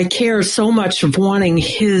 because I care so much of wanting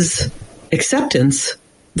his acceptance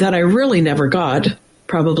that I really never got,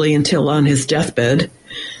 probably until on his deathbed,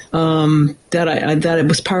 that it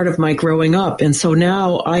was part of my growing up. And so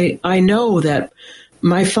now I know that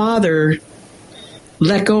my father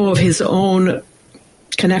let go of his own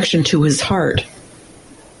connection to his heart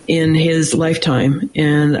in his lifetime.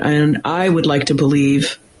 And I would like to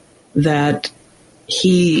believe that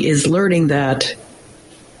he is learning that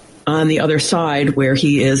on the other side where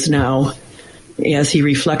he is now as he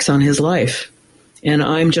reflects on his life. And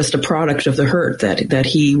I'm just a product of the hurt that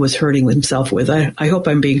he was hurting himself with. I hope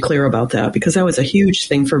I'm being clear about that, because that was a huge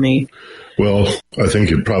thing for me. Well, I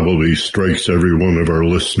think it probably strikes every one of our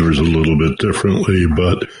listeners a little bit differently,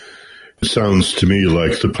 but it sounds to me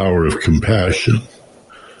like the power of compassion,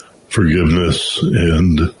 forgiveness,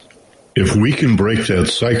 and if we can break that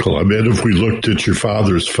cycle, I mean, if we looked at your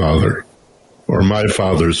father's father, or my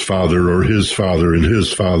father's father, or his father, and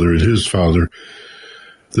his father, and his father,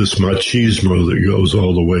 this machismo that goes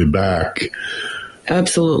all the way back.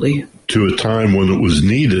 Absolutely. To a time when it was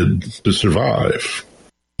needed to survive.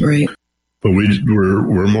 Right. But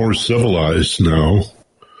we're more civilized now,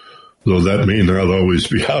 though that may not always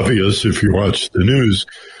be obvious if you watch the news.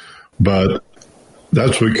 But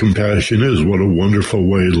that's what compassion is. What a wonderful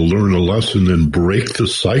way to learn a lesson and break the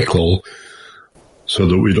cycle so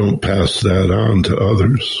that we don't pass that on to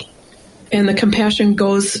others. And the compassion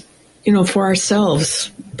goes, for ourselves,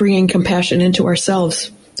 bringing compassion into ourselves,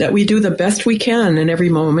 that we do the best we can in every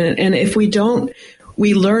moment. And if we don't,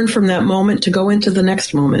 we learn from that moment to go into the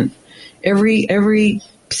next moment. Every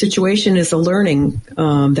situation is a learning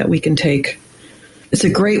that we can take. It's a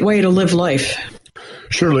great way to live life.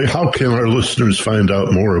 Shirley, how can our listeners find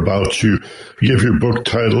out more about you? Give your book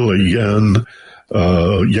title again.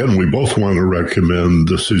 Again, we both want to recommend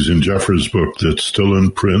the Susan Jeffers book that's still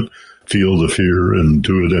in print, Feel the Fear and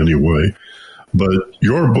Do It Anyway. But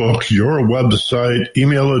your book, your website,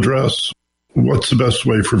 email address, what's the best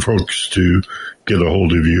way for folks to get a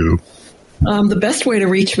hold of you? The best way to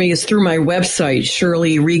reach me is through my website,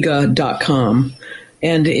 shirleyriga.com.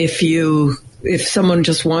 And if someone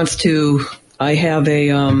just wants to, I have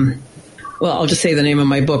I'll just say the name of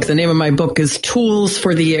my book. The name of my book is Tools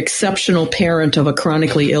for the Exceptional Parent of a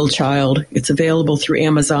Chronically Ill Child. It's available through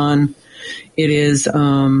Amazon. It is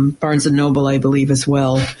Barnes & Noble, I believe, as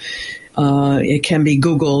well. It can be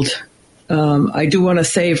Googled. I do want to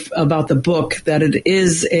say about the book that it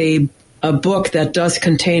is a book that does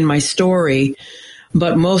contain my story,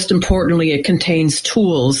 but most importantly, it contains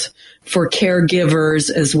tools for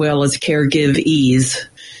caregivers as well as caregivees.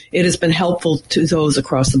 It has been helpful to those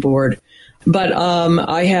across the board. But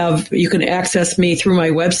you can access me through my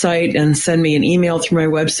website and send me an email through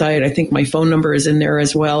my website. I think my phone number is in there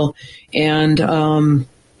as well. And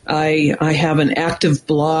I have an active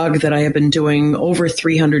blog that I have been doing over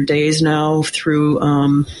 300 days now through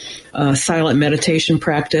a silent meditation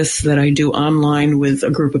practice that I do online with a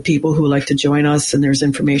group of people who like to join us, and there's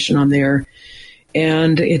information on there.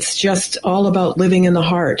 And it's just all about living in the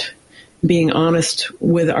heart, being honest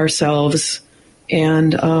with ourselves,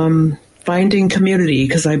 and finding community,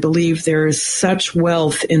 because I believe there is such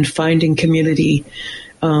wealth in finding community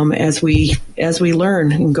as we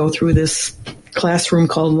learn and go through this classroom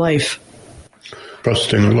called life.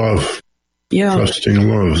 Trusting love. Yeah. Trusting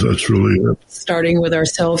love. That's really it. Starting with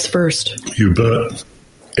ourselves first. You bet.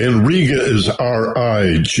 And Riga is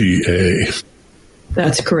R-I-G-A.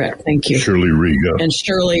 That's correct. Thank you. Shirley Riga. And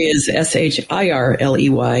Shirley is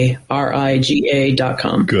SHIRLEY,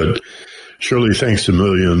 RIGA.com. Good. Shirley, thanks a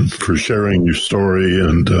million for sharing your story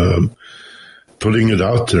and putting it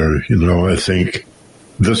out there. I think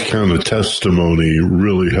this kind of testimony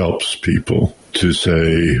really helps people to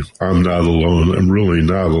say, I'm not alone. I'm really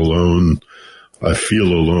not alone. I feel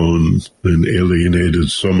alone and alienated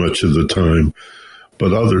so much of the time,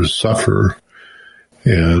 but others suffer.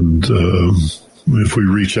 And if we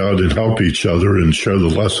reach out and help each other and share the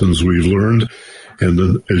lessons we've learned, and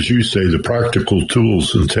then, as you say, the practical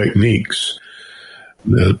tools and techniques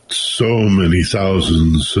that so many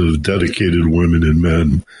thousands of dedicated women and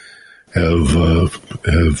men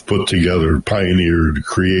have put together, pioneered,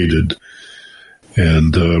 created,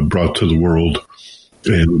 and brought to the world,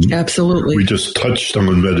 And absolutely. We just touched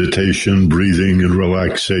on meditation, breathing, and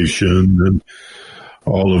relaxation, and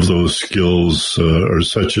all of those skills are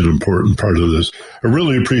such an important part of this. I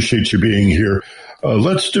really appreciate you being here.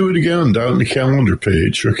 Let's do it again down the calendar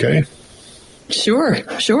page, okay?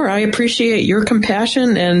 Sure. I appreciate your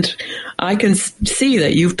compassion, and I can see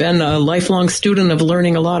that you've been a lifelong student of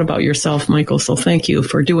learning a lot about yourself, Michael, so thank you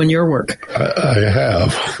for doing your work. I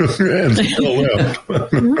have, and still am.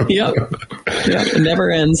 Yep, it never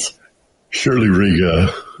ends. Shirley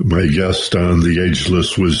Riga, my guest on the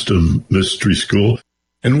Ageless Wisdom Mystery School,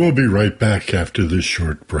 and we'll be right back after this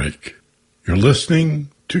short break. You're listening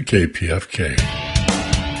to KPFK.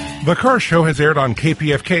 The Car Show has aired on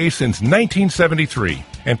KPFK since 1973.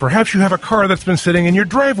 And perhaps you have a car that's been sitting in your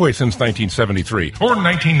driveway since 1973 or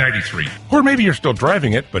 1993. Or maybe you're still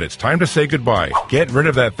driving it, but it's time to say goodbye. Get rid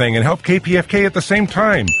of that thing and help KPFK at the same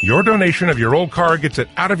time. Your donation of your old car gets it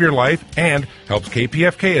out of your life and helps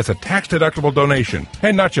KPFK as a tax-deductible donation.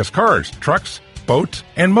 And not just cars, trucks, boats,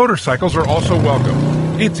 and motorcycles are also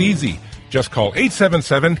welcome. It's easy. Just call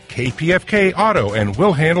 877-KPFK-AUTO and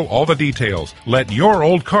we'll handle all the details. Let your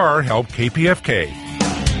old car help KPFK.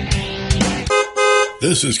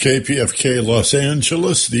 This is KPFK Los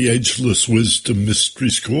Angeles, the Ageless Wisdom Mystery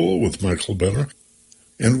School with Michael Benner.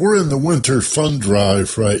 And we're in the winter fund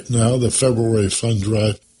drive right now, the February fund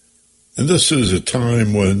drive. And this is a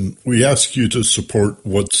time when we ask you to support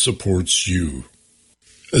what supports you.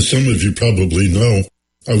 As some of you probably know,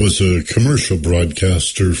 I was a commercial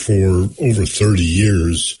broadcaster for over 30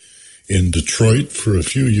 years in Detroit for a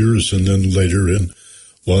few years and then later in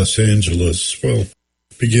Los Angeles. Well,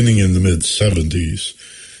 beginning in the mid-'70s,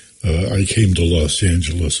 I came to Los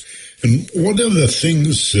Angeles. And one of the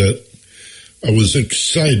things that I was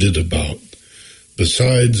excited about,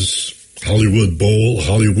 besides Hollywood Bowl,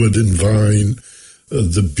 Hollywood and Vine,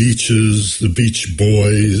 the beaches, the Beach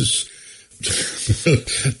Boys,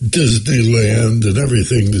 Disneyland, and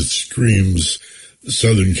everything that screams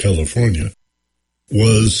Southern California,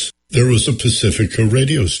 was there was a Pacifica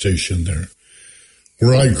radio station there.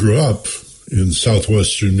 Where I grew up in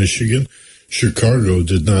southwestern Michigan, Chicago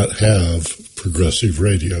did not have progressive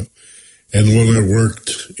radio. And when I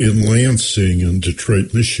worked in Lansing in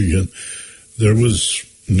Detroit, Michigan, there was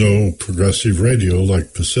no progressive radio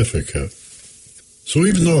like Pacifica. So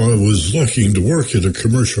even though I was looking to work at a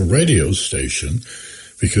commercial radio station,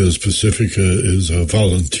 because Pacifica is a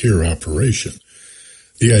volunteer operation,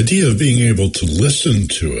 the idea of being able to listen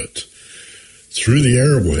to it through the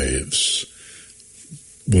airwaves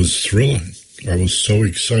was thrilling. I was so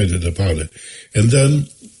excited about it. And then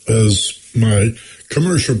as my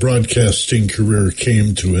commercial broadcasting career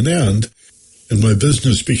came to an end and my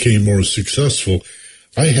business became more successful,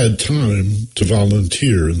 I had time to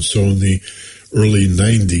volunteer. And so in the early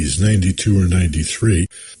 90s, 92 or 93,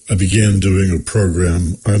 I began doing a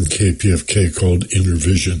program on KPFK called Inner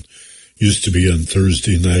Vision. Used to be on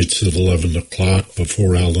Thursday nights at 11 o'clock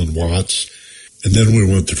before Alan Watts. And then we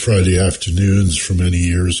went to Friday afternoons for many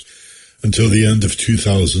years until the end of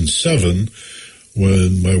 2007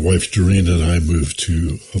 when my wife Doreen and I moved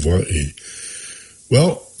to Hawaii.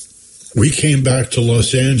 Well, we came back to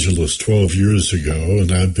Los Angeles 12 years ago,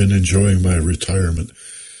 and I've been enjoying my retirement.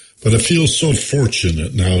 But I feel so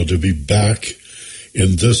fortunate now to be back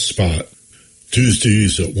in this spot,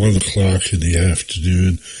 Tuesdays at 1 o'clock in the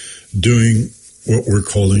afternoon, doing what we're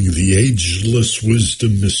calling the Ageless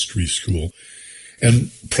Wisdom Mystery School,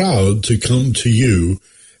 and proud to come to you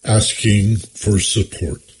asking for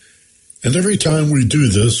support. And every time we do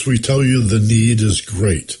this, we tell you the need is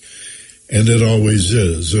great. And it always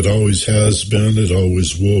is. It always has been. It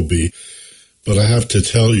always will be. But I have to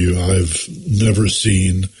tell you, I've never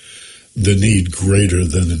seen the need greater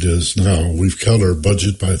than it is now. We've cut our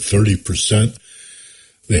budget by 30%.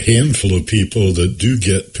 The handful of people that do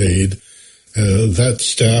get paid, that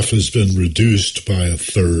staff has been reduced by a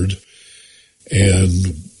third,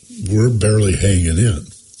 and we're barely hanging in.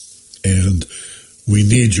 And we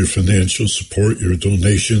need your financial support, your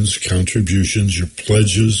donations, contributions, your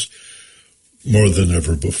pledges, more than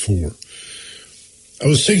ever before. I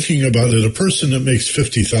was thinking about it. A person that makes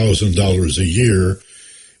 $50,000 a year,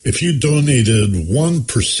 if you donated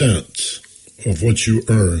 1% of what you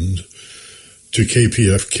earned to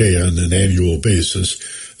KPFK on an annual basis,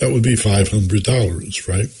 that would be $500,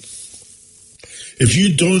 right? If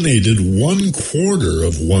you donated 1/4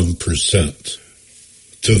 of 1%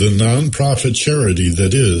 to the nonprofit charity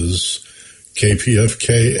that is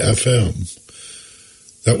KPFK FM,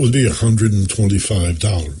 that would be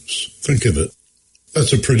 $125. Think of it.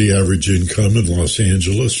 That's a pretty average income in Los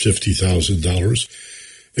Angeles, $50,000.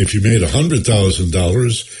 If you made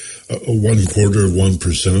 $100,000,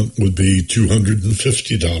 1/4% would be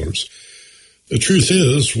 $250. The truth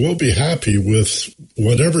is, we'll be happy with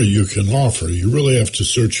whatever you can offer. You really have to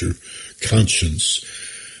search your conscience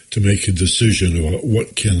to make a decision about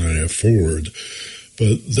what can I afford.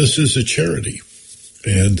 But this is a charity,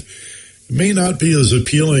 and it may not be as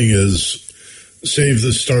appealing as Save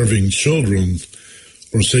the Starving Children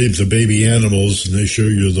or Save the Baby Animals, and they show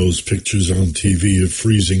you those pictures on TV of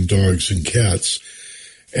freezing dogs and cats.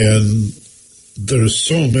 And there's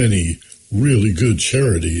so many really good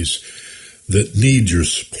charities that need your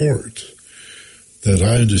support that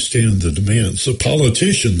I understand the demands. The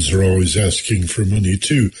politicians are always asking for money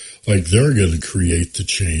too, like they're going to create the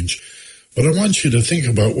change. But I want you to think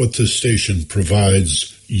about what this station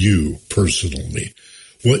provides you personally,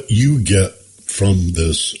 what you get from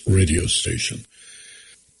this radio station.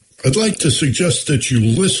 I'd like to suggest that you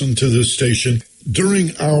listen to this station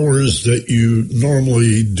during hours that you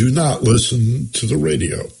normally do not listen to the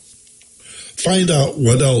radio. Find out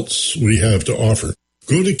what else we have to offer.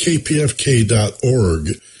 Go to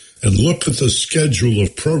kpfk.org and look at the schedule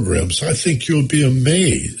of programs. I think you'll be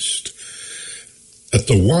amazed at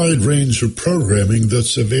the wide range of programming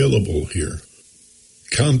that's available here.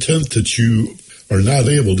 Content that you are not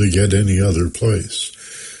able to get any other place.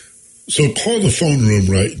 So call the phone room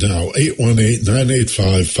right now,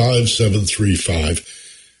 818-985-5735,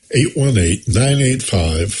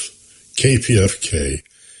 818-985-KPFK,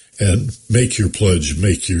 and make your pledge,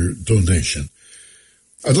 make your donation.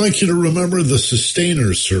 I'd like you to remember the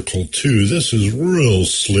Sustainer Circle, too. This is real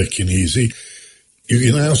slick and easy.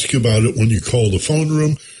 You can ask about it when you call the phone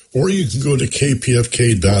room, or you can go to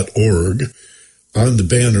kpfk.org. On the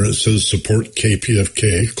banner, it says Support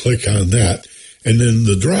KPFK. Click on that. And in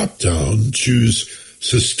the drop-down, choose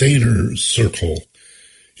Sustainer Circle.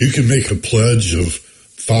 You can make a pledge of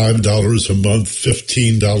 $5 a month,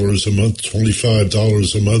 $15 a month,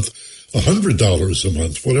 $25 a month, $100 a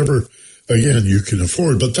month, whatever, again, you can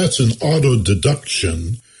afford. But that's an auto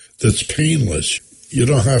deduction that's painless. You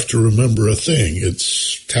don't have to remember a thing.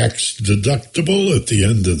 It's tax deductible at the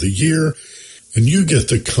end of the year, and you get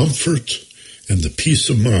the comfort and the peace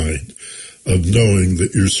of mind of knowing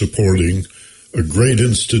that you're supporting a great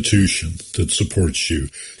institution that supports you.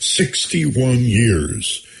 61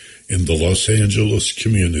 years in the Los Angeles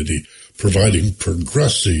community, providing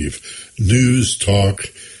progressive news, talk,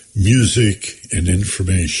 music, and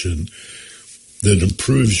information that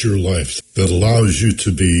improves your life, that allows you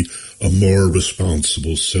to be a more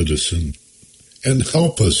responsible citizen, and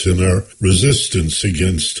help us in our resistance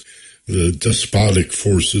against the despotic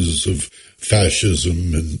forces of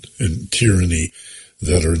fascism and tyranny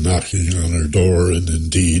that are knocking on our door and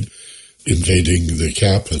indeed invading the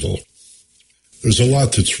Capitol. There's a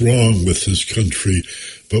lot that's wrong with this country,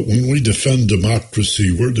 but when we defend democracy,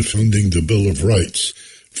 we're defending the Bill of Rights,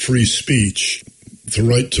 free speech, the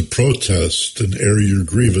right to protest and air your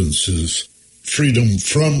grievances, freedom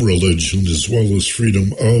from religion as well as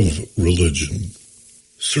freedom of religion,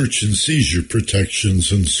 search and seizure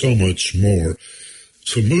protections, and so much more.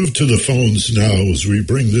 So move to the phones now as we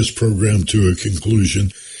bring this program to a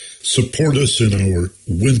conclusion. Support us in our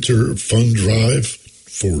winter fund drive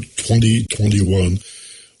for 2021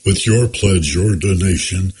 with your pledge, your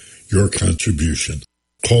donation, your contribution.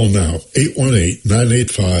 Call now,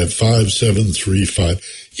 818-985-5735.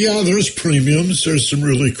 Yeah, there's premiums. There's some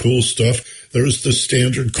really cool stuff. There's the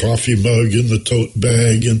standard coffee mug and the tote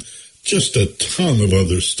bag and just a ton of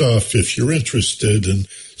other stuff. If you're interested in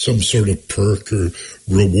some sort of perk or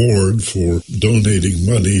reward for donating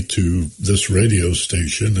money to this radio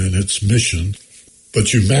station and its mission,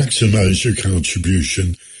 but you maximize your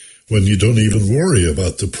contribution when you don't even worry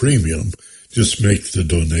about the premium, just make the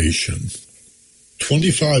donation.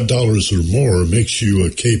 $25 or more makes you a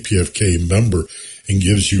KPFK member and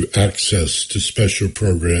gives you access to special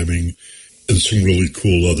programming and some really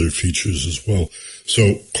cool other features as well.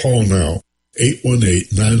 So call now,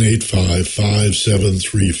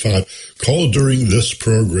 818-985-5735. Call during this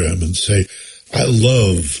program and say, I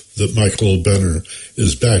love that Michael Benner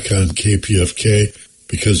is back on KPFK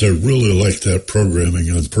because I really like that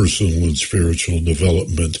programming on personal and spiritual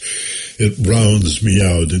development. It rounds me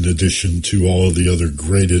out in addition to all of the other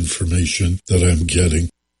great information that I'm getting.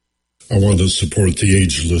 I want to support the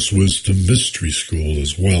Ageless Wisdom Mystery School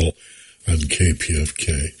as well on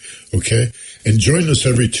KPFK. Okay? And join us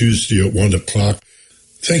every Tuesday at 1 o'clock.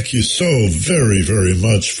 Thank you so very, very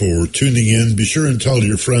much for tuning in. Be sure and tell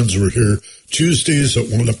your friends we're here Tuesdays at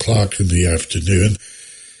 1 o'clock in the afternoon.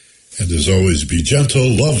 And as always, be gentle,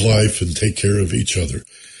 love life, and take care of each other.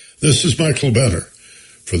 This is Michael Benner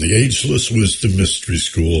for the Ageless Wisdom Mystery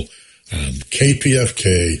School on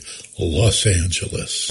KPFK Los Angeles.